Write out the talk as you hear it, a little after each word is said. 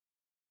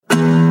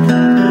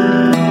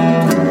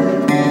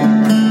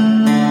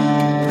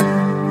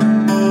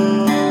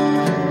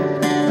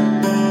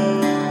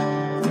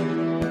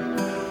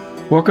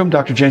Welcome,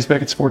 Dr. James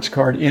Beckett, Sports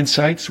Card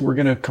Insights. We're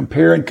going to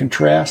compare and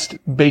contrast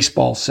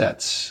baseball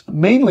sets,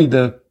 mainly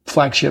the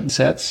flagship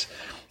sets.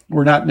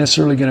 We're not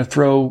necessarily going to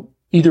throw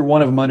either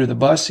one of them under the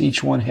bus.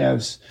 Each one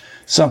has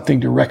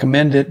something to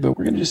recommend it, but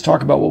we're going to just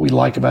talk about what we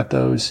like about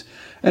those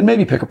and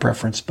maybe pick a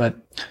preference. But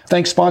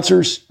thanks,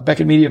 sponsors,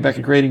 Beckett Media,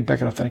 Beckett Grading,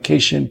 Beckett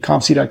Authentication,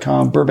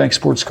 ComC.com, Burbank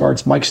Sports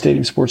Cards, Mike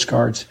Stadium Sports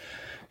Cards,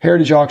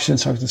 Heritage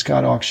Auctions, Huggins &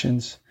 Scott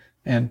Auctions,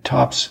 and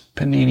Topps,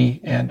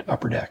 Panini, and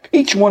Upper Deck.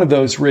 Each one of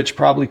those, Rich,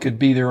 probably could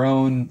be their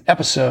own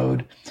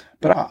episode,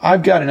 but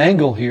I've got an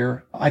angle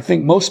here. I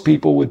think most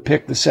people would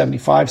pick the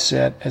 75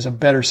 set as a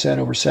better set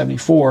over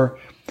 74,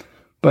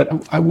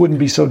 but I wouldn't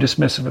be so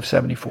dismissive of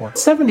 74.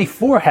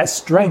 74 has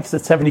strengths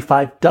that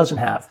 75 doesn't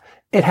have.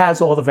 It has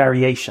all the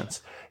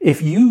variations.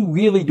 If you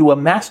really do a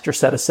master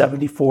set of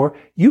 74,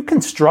 you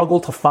can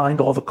struggle to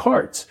find all the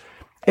cards.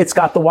 It's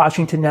got the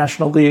Washington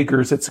National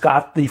Leaguers. It's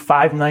got the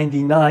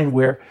 599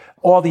 where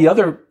all the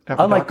other,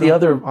 Apodaca, unlike the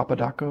other,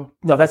 Apodaca?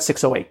 No, that's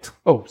 608.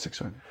 Oh,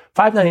 608.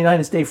 599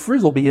 is Dave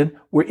Frizzlebean,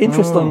 where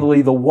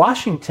interestingly, the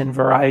Washington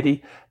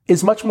variety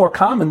is much more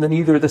common than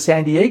either the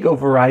San Diego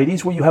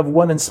varieties, where you have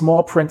one in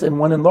small print and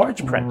one in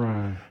large print.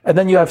 Right. And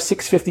then you have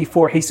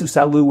 654 Jesus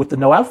Alou with the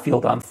no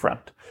outfield on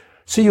front.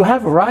 So you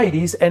have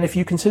varieties, and if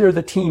you consider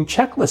the team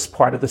checklist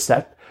part of the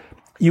set,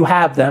 you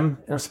have them.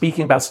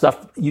 Speaking about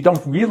stuff you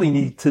don't really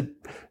need to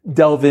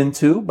delve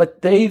into,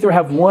 but they either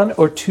have one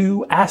or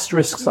two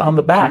asterisks on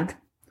the back.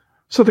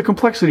 So the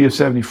complexity of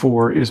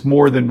 74 is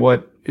more than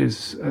what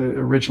is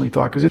originally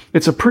thought, because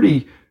it's a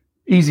pretty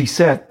easy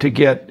set to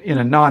get in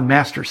a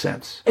non-master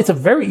sense. It's a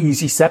very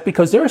easy set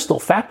because there are still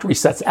factory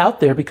sets out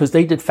there because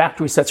they did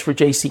factory sets for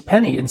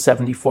JCPenney in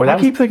 74. I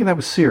keep thinking that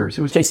was Sears.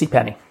 It was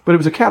JCPenney. But it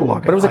was a catalog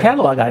item. But it was a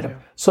catalog item.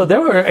 So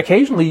there were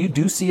occasionally you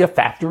do see a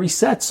factory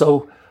set.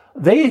 So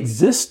they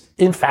exist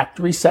in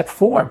factory set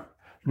form.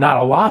 Not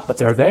a lot, but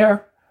they're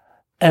there.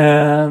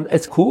 And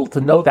it's cool to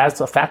know that's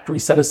a factory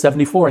set of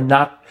 74 and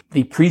not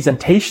the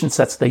presentation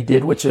sets they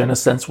did, which in a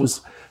sense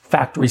was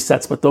factory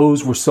sets, but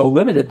those were so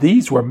limited.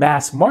 These were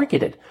mass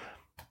marketed.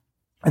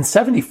 And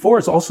 74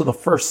 is also the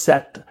first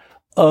set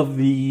of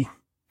the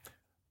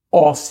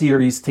all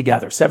series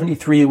together.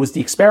 73 was the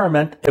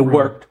experiment. It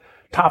worked.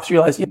 Topps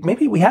realized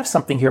maybe we have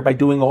something here by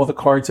doing all the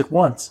cards at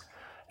once.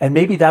 And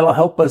maybe that'll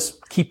help us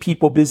keep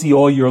people busy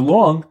all year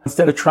long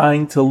instead of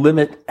trying to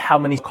limit how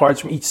many cards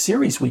from each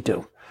series we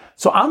do.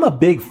 So I'm a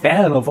big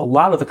fan of a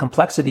lot of the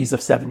complexities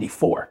of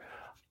 74.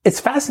 It's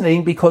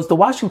fascinating because the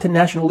Washington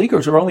National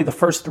Leaguers are only the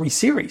first three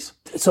series.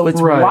 So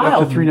it's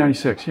wild. Up to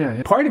 396,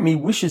 yeah. Part of me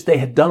wishes they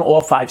had done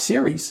all five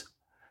series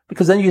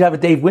because then you'd have a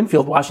Dave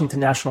Winfield Washington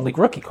National League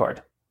rookie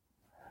card,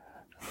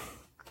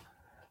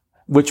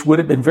 which would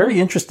have been very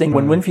interesting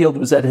when Winfield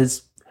was at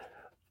his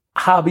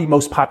hobby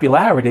most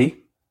popularity.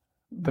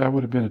 That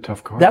would have been a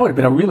tough card. That would have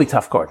been a really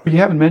tough card. But you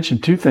haven't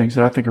mentioned two things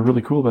that I think are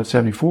really cool about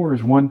 74.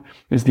 One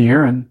is the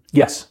Aaron.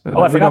 Yes.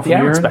 I forgot the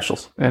Aaron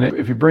specials. And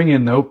if you bring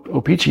in the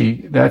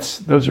O-Pee-Chee,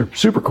 those are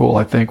super cool,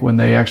 I think, when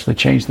they actually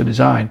change the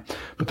design.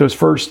 But those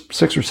first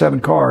 6 or 7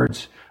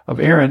 cards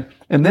of Aaron,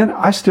 and then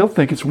I still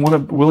think it's one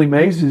of Willie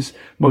Mays'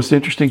 most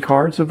interesting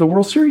cards of the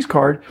World Series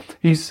card.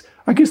 He's,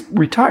 I guess,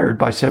 retired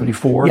by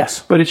 74.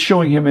 Yes. But it's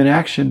showing him in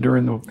action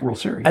during the World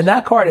Series. And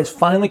that card has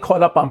finally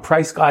caught up on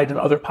Price Guide and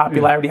other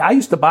popularity. Yeah. I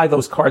used to buy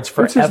those cards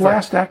forever. It's his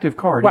last active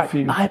card.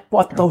 Right. I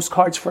bought those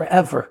cards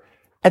forever.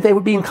 And they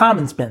would be in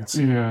commons bins.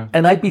 Yeah.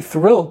 And I'd be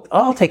thrilled.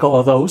 I'll take all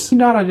of those. He's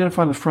not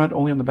identified on the front,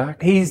 only on the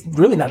back? He's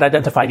really not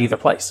identified either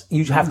place.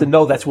 You have to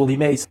know that's Willie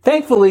Mays.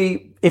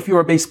 Thankfully, if you're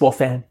a baseball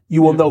fan,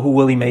 you will know who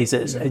Willie Mays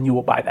is, and you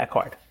will buy that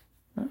card.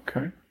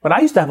 Okay. But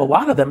I used to have a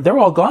lot of them. They're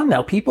all gone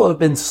now. People have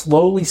been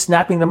slowly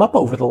snapping them up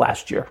over the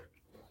last year.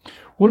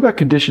 What about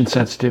condition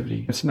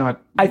sensitivity? It's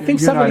not. I think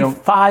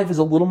 75 is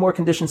a little more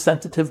condition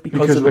sensitive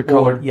because of the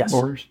color yes.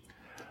 borders.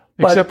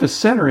 Except the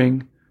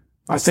centering,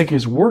 I think,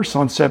 is worse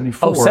on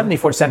 74. Oh,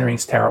 74 centering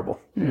is terrible.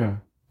 Yeah.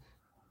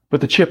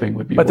 But the chipping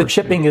would be worse. But the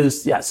chipping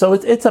is, so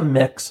it's a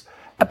mix.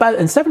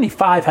 And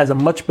 75 has a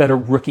much better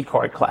rookie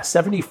card class.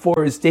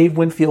 74 is Dave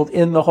Winfield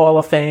in the Hall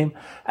of Fame,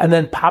 and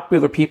then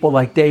popular people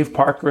like Dave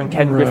Parker and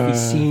Ken Griffey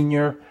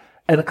Sr.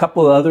 and a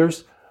couple of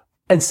others.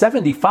 And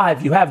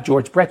 75, you have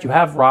George Brett, you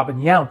have Robin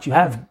Yount, you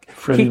have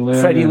Freddie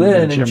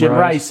Lynn and Jim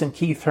Rice and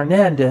Keith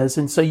Hernandez.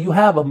 And so you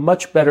have a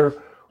much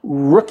better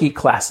rookie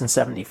class in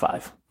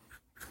 75.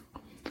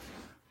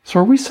 So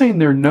are we saying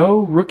there are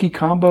no rookie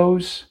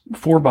combos,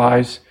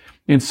 4-buys,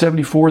 in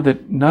 74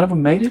 that none of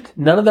them made it?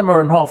 None of them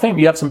are in Hall of Fame.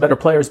 You have some better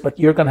players, but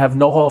you're going to have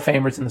no Hall of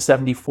Famers in the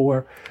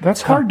 74.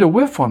 That's hard to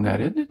whiff on that,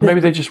 isn't it?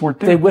 Maybe they just weren't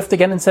there. They whiffed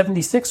again in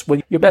 76.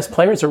 Well, your best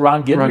players are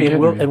Ron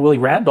Guidry and Willie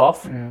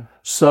Randolph. Yeah.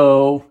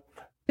 So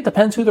it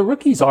depends who the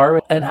rookies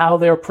are and how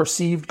they're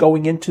perceived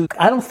going into.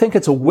 I don't think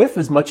it's a whiff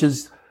as much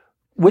as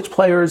which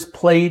players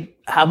played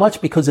how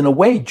much, because in a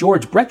way,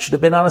 George Brett should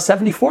have been on a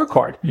 74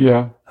 card.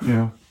 Yeah.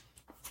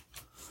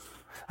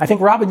 I think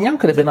Robin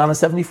Yount could have been on a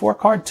 74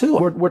 card too.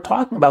 We're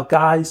talking about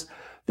guys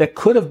that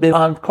could have been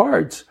on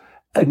cards,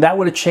 and that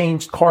would have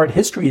changed card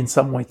history in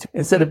some way too.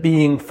 Instead of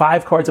being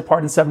 5 cards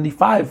apart in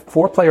 75,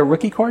 4-player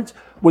rookie cards,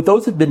 would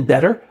those have been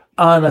better?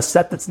 on a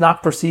set that's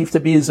not perceived to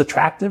be as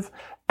attractive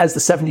as the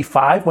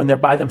 75 when they're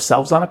by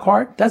themselves on a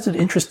card? That's an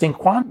interesting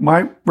quant.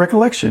 My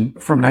recollection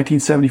from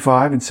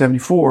 1975 and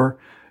 74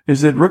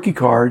 is that rookie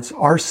cards,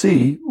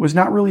 RC, was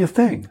not really a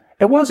thing.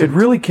 It wasn't. It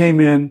really came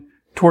in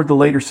toward the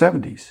later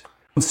 70s.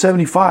 In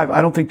 75,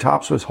 I don't think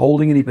Topps was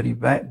holding anybody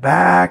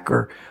back,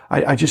 or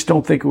I just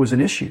don't think it was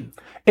an issue.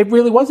 It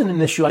really wasn't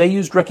an issue. They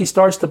used Rookie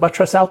Stars to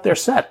buttress out their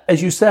set.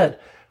 As you said,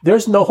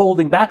 there's no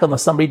holding back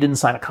unless somebody didn't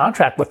sign a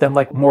contract with them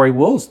like Maury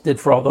Wills did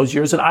for all those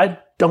years. And I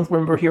don't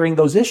remember hearing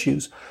those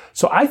issues.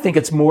 So I think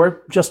it's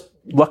more just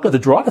luck of the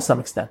draw to some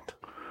extent.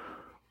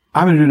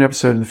 I'm going to do an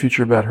episode in the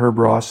future about Herb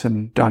Ross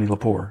and Donnie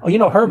Lepore. Oh, you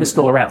know, Herb is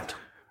still around.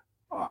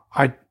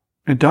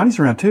 And Donnie's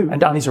around too. And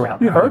Donnie's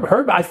around. Yeah.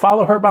 Herb, I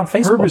follow Herb on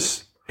Facebook. Herb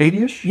is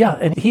 80-ish? Yeah,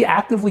 and he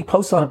actively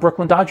posts on a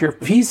Brooklyn Dodger.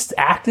 He's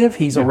active.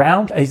 He's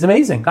around. He's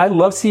amazing. I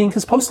love seeing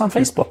his posts on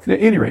Facebook.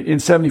 At any rate, in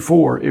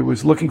 74, it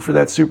was looking for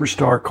that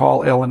superstar,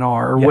 call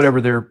L&R, or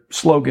whatever their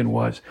slogan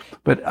was.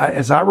 But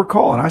as I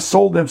recall, and I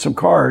sold them some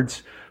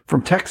cards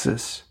from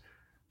Texas,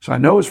 so I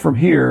know it's from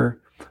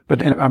here,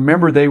 but I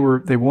remember they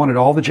wanted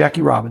all the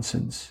Jackie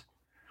Robinsons.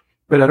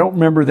 But I don't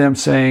remember them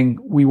saying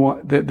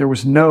there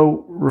was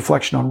no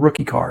reflection on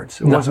rookie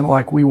cards. It wasn't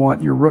like we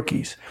want your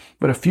rookies.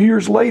 But a few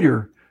years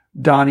later,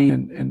 Donnie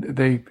and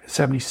they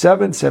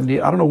 77,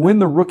 78. I don't know when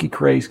the rookie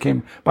craze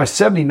came. By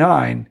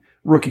 79,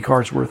 rookie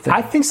cards were a thing.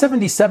 I think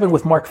 77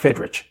 with Mark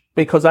Fidrich,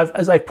 because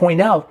as I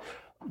point out,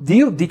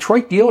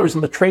 Detroit dealers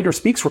and the Trader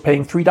Speaks were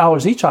paying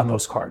 $3 each on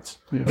those cards.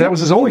 Yeah, that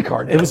was his only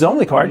card. It was the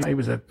only card. He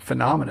was a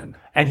phenomenon.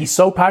 And he's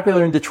so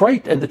popular in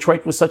Detroit, and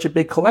Detroit was such a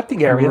big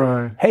collecting area.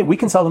 Right. Hey, we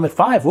can sell them at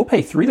 $5. We'll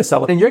pay $3 to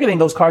sell it. And you're getting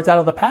those cards out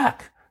of the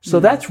pack. So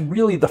that's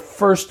really the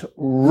first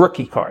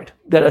rookie card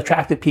that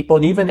attracted people.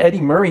 And even Eddie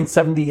Murray in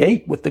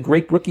 78 with the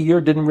great rookie year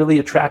didn't really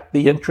attract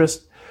the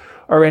interest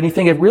or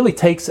anything. It really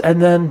takes,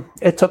 and then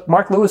it took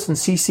Mark Lewis and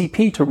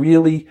CCP to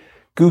really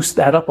goose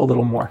that up a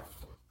little more.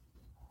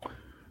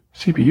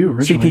 CPU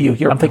originally. CPU,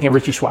 here I'm thinking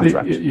Richie Schwartz.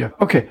 Yeah.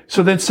 Okay.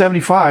 So then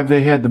 75,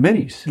 they had the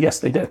minis. Yes,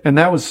 they did. And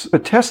that was a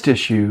test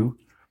issue,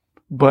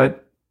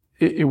 but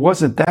it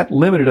wasn't that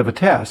limited of a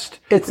test.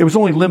 It was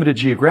only limited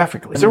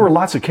geographically. There were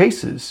lots of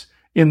cases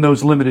in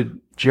those limited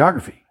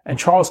geography. And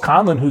Charles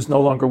Conlon, who's no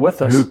longer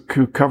with us,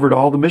 who covered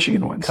all the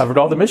Michigan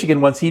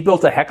ones. He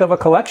built a heck of a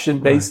collection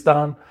based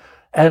on,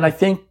 and I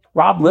think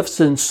Rob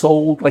Lifson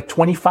sold like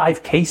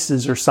 25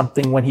 cases or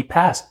something when he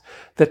passed,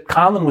 that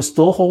Conlon was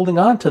still holding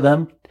on to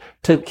them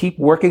to keep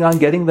working on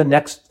getting the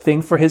next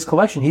thing for his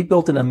collection. He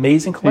built an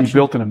amazing collection. He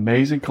built an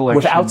amazing collection.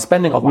 Without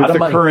spending a lot of money.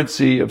 With the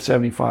currency of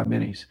 75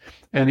 minis.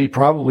 And he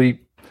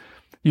probably,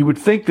 you would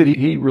think that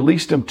he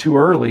released them too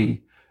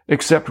early,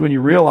 except when you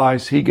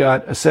realize he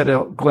got a set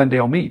of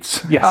Glendale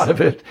meats out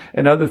of it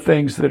and other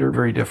things that are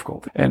very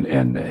difficult.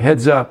 And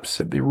heads ups,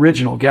 the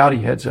original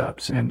Gowdy heads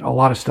ups and a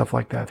lot of stuff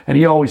like that. And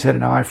he always had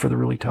an eye for the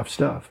really tough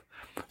stuff.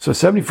 So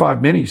 75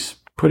 minis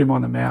put him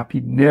on the map.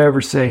 He'd never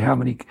say how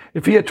many.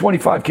 If he had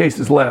 25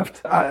 cases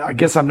left, I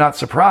guess I'm not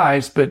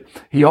surprised, but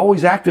he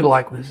always acted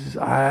like, this is,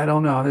 I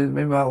don't know, this is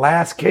maybe my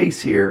last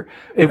case here.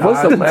 It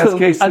was the last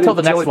case until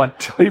the next one.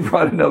 Until he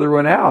brought another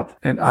one out.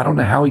 And I don't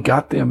know how he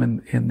got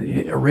them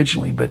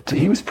originally, but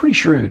he was pretty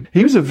shrewd.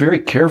 He was a very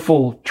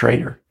careful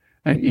trader,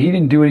 and he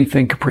didn't do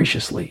anything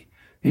capriciously.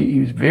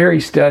 He was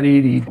very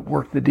studied. He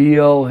worked the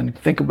deal and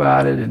think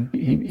about it. And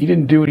he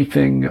didn't do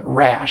anything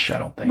rash, I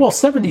don't think. Well,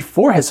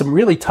 74 has some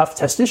really tough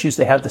test issues.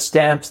 They have the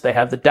stamps. They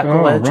have the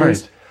decal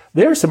edges. Right.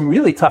 There's some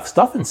really tough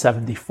stuff in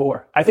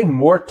 74. I think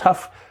more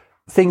tough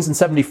things in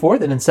 74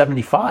 than in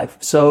 75.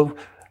 So.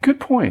 Good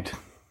point.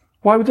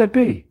 Why would that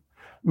be?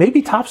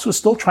 Maybe Topps was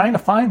still trying to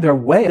find their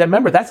way.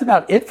 Remember, that's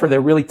about it for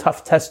their really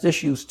tough test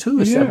issues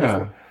too.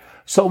 74.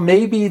 So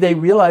maybe they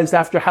realized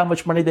after how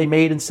much money they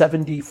made in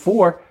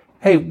 74,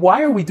 hey,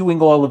 why are we doing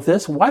all of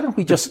this? Why don't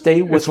we just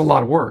stay with... It's a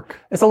lot of work.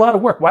 It's a lot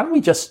of work. Why don't we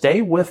just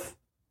stay with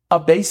a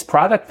base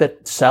product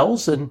that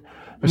sells and...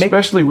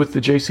 Especially with the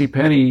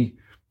JCPenney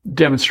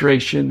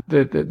demonstration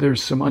that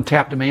there's some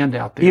untapped demand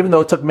out there. Even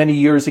though it took many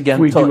years again...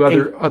 We do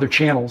other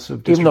channels of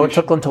distribution. Even though it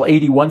took until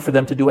 81 for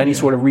them to do any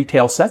sort of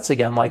retail sets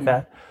again like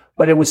that.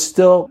 But it was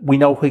still... We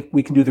know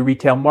we can do the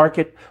retail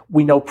market.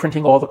 We know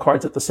printing all the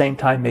cards at the same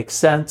time makes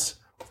sense.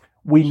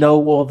 We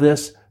know all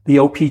this. The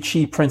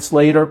OPC prints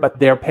later, but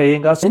they're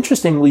paying us.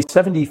 Interestingly,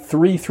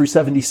 73 through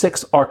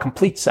 76 are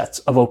complete sets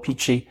of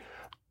OPC,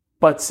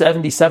 but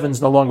 77 is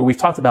no longer. We've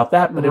talked about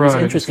that, but it was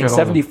interesting.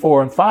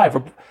 74 and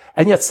 5,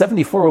 and yet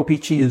 74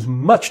 OPC is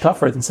much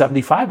tougher than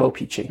 75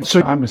 OPC.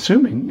 So I'm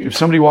assuming if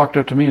somebody walked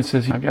up to me and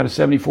says, I've got a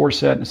 74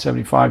 set and a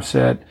 75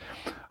 set,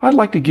 I'd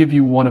like to give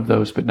you one of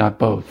those, but not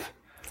both.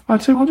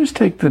 I'd say, I'll just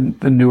take the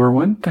newer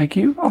one. Thank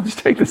you. I'll just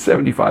take the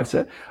 75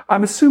 set.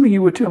 I'm assuming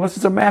you would too, unless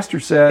it's a master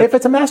set. If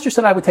it's a master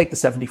set, I would take the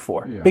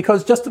 74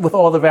 because just with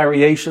all the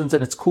variations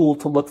and it's cool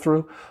to look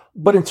through.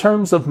 But in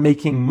terms of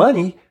making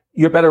money,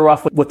 you're better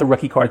off with the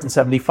rookie cards in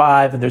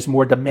 75 and there's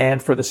more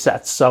demand for the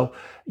sets. So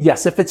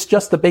yes, if it's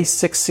just the base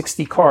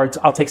 660 cards,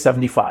 I'll take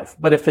 75.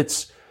 But if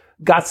it's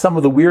got some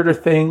of the weirder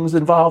things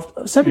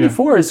involved,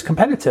 74 is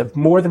competitive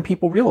more than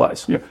people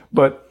realize. Yeah,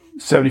 but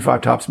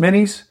 75 Topps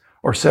Minis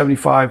or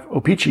 75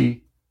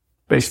 O-Pee-Chee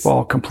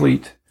baseball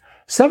complete?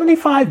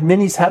 75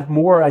 minis have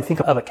more, I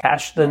think, of a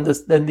cache than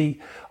the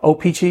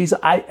O-Pee-Chees.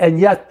 And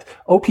yet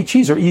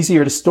O-Pee-Chees are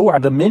easier to store.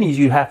 The minis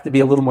you have to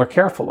be a little more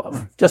careful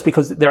of just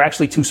because they're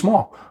actually too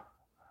small.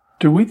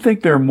 Do we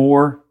think there are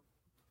more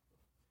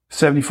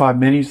 75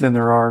 minis than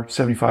there are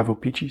 75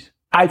 O-Pee-Chees?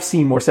 I've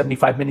seen more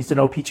 75 minis than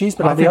O-Pee-Chees,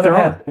 but on the other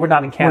hand, we're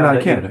not in Canada. We're not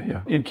in Canada,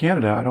 yeah. In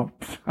Canada,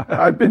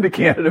 I've been to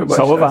Canada. But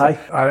so have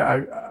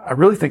I. I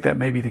really think that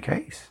may be the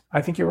case.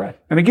 I think you're right.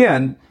 And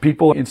again,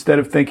 people, instead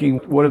of thinking,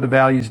 what are the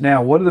values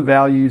now? What are the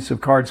values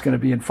of cards going to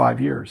be in 5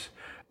 years?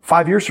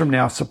 5 years from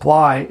now,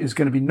 supply is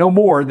going to be no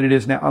more than it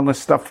is now, unless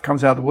stuff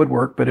comes out of the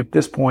woodwork. But at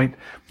this point,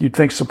 you'd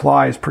think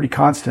supply is pretty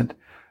constant.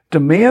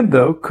 Demand,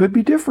 though, could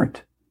be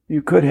different.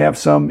 You could have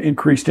some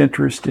increased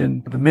interest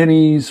in the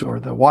minis or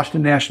the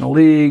Washington National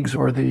Leagues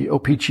or the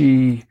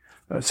O-Pee-Chee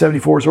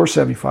 74s or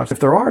 75s. If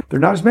there are, there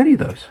are not as many of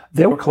those.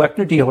 There were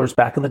collector dealers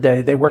back in the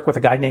day. They worked with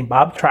a guy named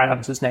Bob Tryon,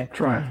 is his name.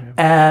 Tryon,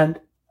 yeah. And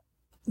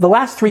the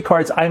last three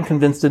cards, I'm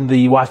convinced, in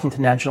the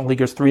Washington National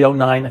Leaguers,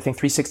 309, I think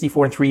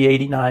 364 and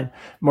 389.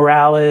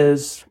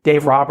 Morales,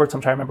 Dave Roberts,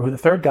 I'm trying to remember who the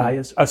third guy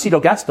is,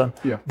 Cito Gaston.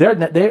 Yeah.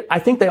 I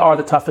think they are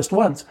the toughest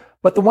ones.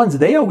 But the ones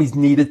they always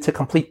needed to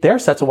complete their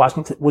sets of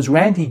Washington was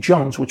Randy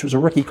Jones, which was a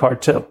rookie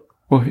card too.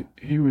 Well,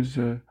 he was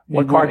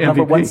what card MVP.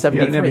 number 173?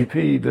 He had an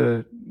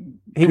MVP.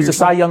 He was a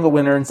Cy Young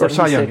winner in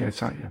 76.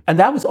 Cy Young, yeah. And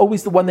that was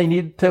always the one they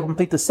needed to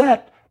complete the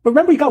set. But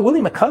remember, you got Willie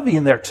McCovey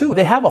in there too.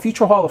 They have a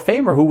future Hall of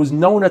Famer who was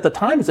known at the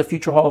time as a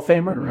future Hall of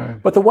Famer.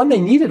 Right. But the one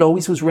they needed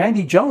always was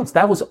Randy Jones.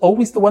 That was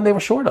always the one they were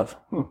short of.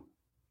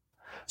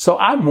 So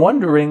I'm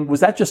wondering, was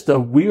that just a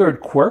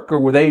weird quirk, or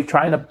were they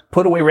trying to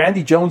put away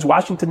Randy Jones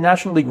Washington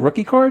National League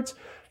rookie cards?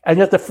 And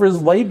yet the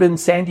Frizz Laban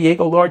San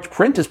Diego large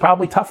print is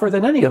probably tougher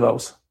than any of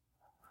those.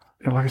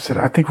 And like I said,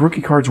 I think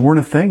rookie cards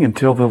weren't a thing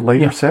until the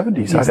later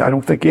 70s. I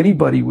don't think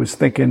anybody was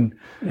thinking,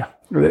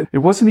 it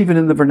wasn't even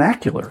in the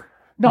vernacular.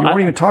 No, you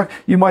weren't even talking.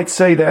 You might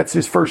say that's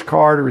his first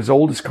card or his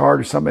oldest card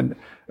or something,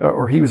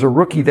 or he was a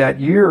rookie that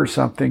year or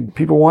something.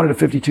 People wanted a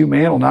 52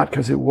 Mantle, not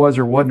because it was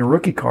or wasn't a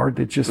rookie card.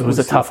 It was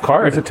a tough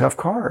card. It was a tough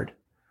card.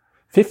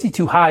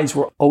 52 highs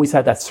always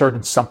had that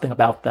certain something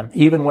about them.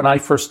 Even when I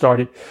first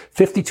started,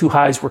 52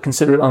 highs were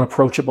considered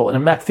unapproachable. And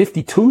in fact,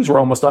 52s were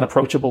almost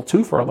unapproachable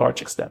too for a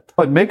large extent.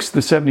 It makes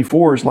the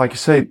 74s, like you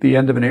say, the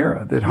end of an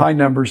era, that high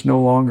numbers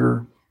no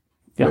longer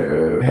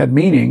had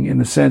meaning, in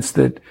the sense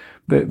that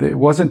it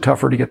wasn't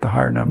tougher to get the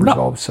higher numbers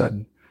all of a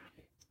sudden.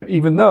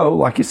 Even though,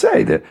 like you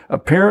say, that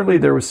apparently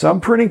there was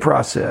some printing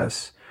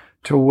process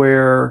to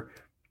where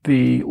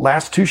the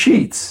last two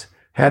sheets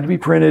had to be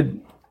printed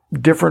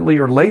differently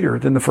or later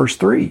than the first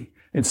three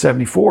in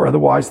 74.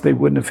 Otherwise, they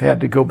wouldn't have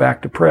had to go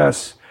back to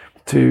press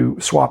to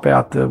swap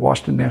out the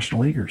Washington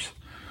National Leaguers.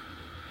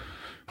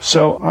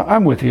 So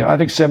I'm with you. I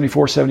think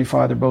 74,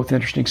 75, they're both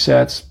interesting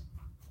sets.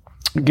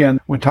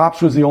 Again, when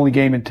Topps was the only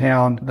game in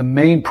town, the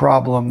main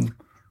problem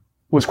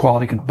was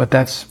quality, but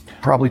that's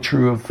probably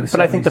true of the 70s.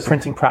 But I think the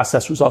printing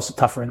process was also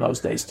tougher in those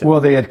days too. Well,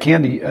 they had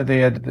they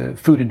had the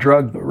food and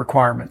drug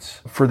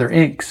requirements for their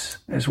inks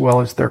as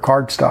well as their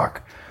card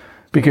stock,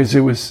 because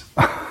it was,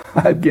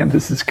 again,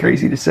 this is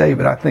crazy to say,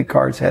 but I think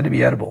cards had to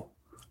be edible.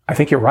 I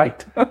think you're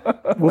right.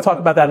 We'll talk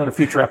about that in a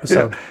future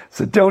episode. Yeah.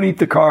 So don't eat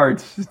the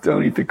cards.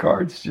 Don't eat the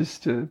cards.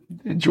 Just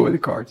enjoy the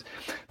cards.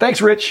 Thanks,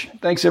 Rich.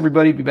 Thanks,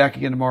 everybody. Be back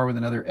again tomorrow with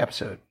another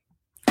episode.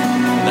 The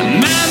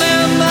man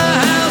in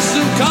the